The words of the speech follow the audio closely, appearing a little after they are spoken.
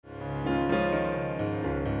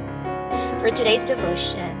For today's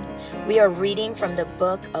devotion, we are reading from the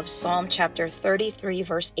book of Psalm chapter 33,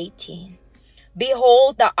 verse 18.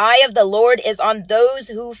 Behold, the eye of the Lord is on those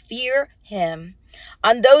who fear him,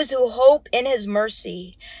 on those who hope in his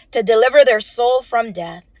mercy, to deliver their soul from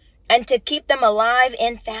death, and to keep them alive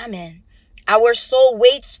in famine. Our soul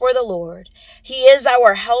waits for the Lord. He is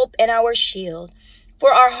our help and our shield.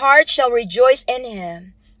 For our heart shall rejoice in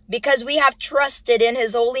him, because we have trusted in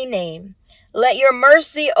his holy name. Let your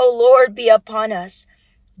mercy, O Lord, be upon us,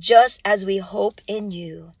 just as we hope in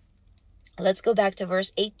you. Let's go back to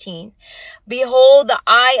verse 18. Behold, the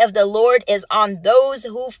eye of the Lord is on those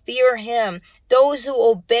who fear him, those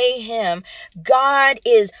who obey him. God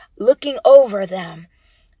is looking over them.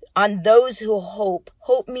 On those who hope.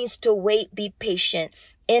 Hope means to wait, be patient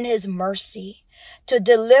in his mercy. To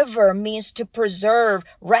deliver means to preserve,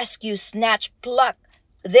 rescue, snatch, pluck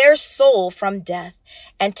their soul from death,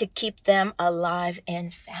 and to keep them alive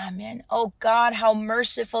in famine. Oh God, how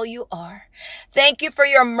merciful you are. Thank you for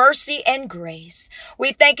your mercy and grace.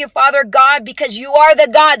 We thank you, Father God, because you are the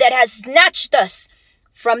God that has snatched us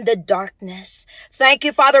from the darkness. Thank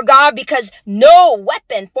you, Father God, because no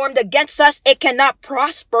weapon formed against us, it cannot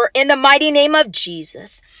prosper in the mighty name of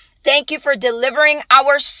Jesus. Thank you for delivering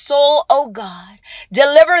our soul, oh God.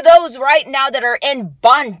 Deliver those right now that are in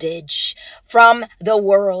bondage from the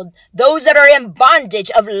world. Those that are in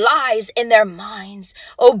bondage of lies in their minds.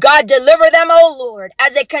 Oh God, deliver them, oh Lord,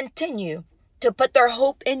 as they continue to put their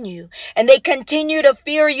hope in you. And they continue to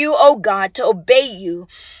fear you, oh God, to obey you.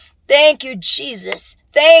 Thank you, Jesus.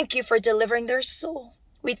 Thank you for delivering their soul.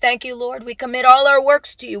 We thank you, Lord. We commit all our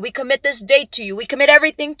works to you. We commit this day to you. We commit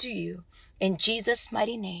everything to you. In Jesus'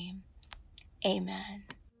 mighty name, amen.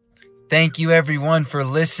 Thank you everyone for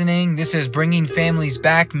listening. This is Bringing Families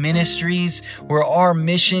Back Ministries, where our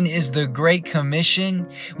mission is the Great Commission.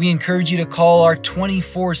 We encourage you to call our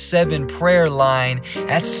 24/7 prayer line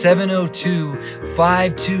at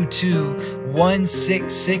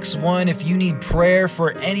 702-522-1661 if you need prayer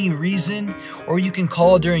for any reason, or you can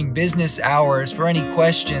call during business hours for any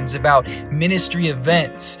questions about ministry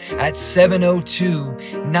events at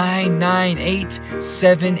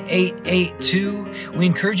 702-998-7882. We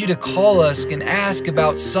encourage you to call us and ask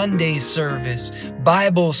about Sunday service,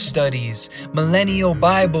 Bible studies, Millennial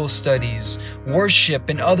Bible Studies, worship,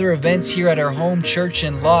 and other events here at our home church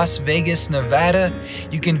in Las Vegas, Nevada.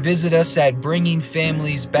 You can visit us at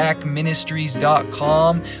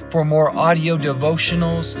bringingfamiliesbackministries.com for more audio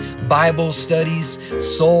devotionals, Bible studies,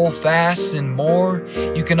 soul fasts, and more.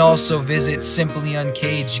 You can also visit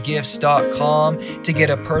simplyuncagedgifts.com to get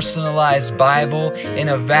a personalized Bible and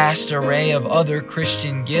a vast array of other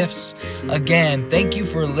Christian gifts. Again, thank you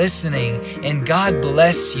for listening, and God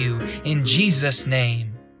bless you in Jesus' name.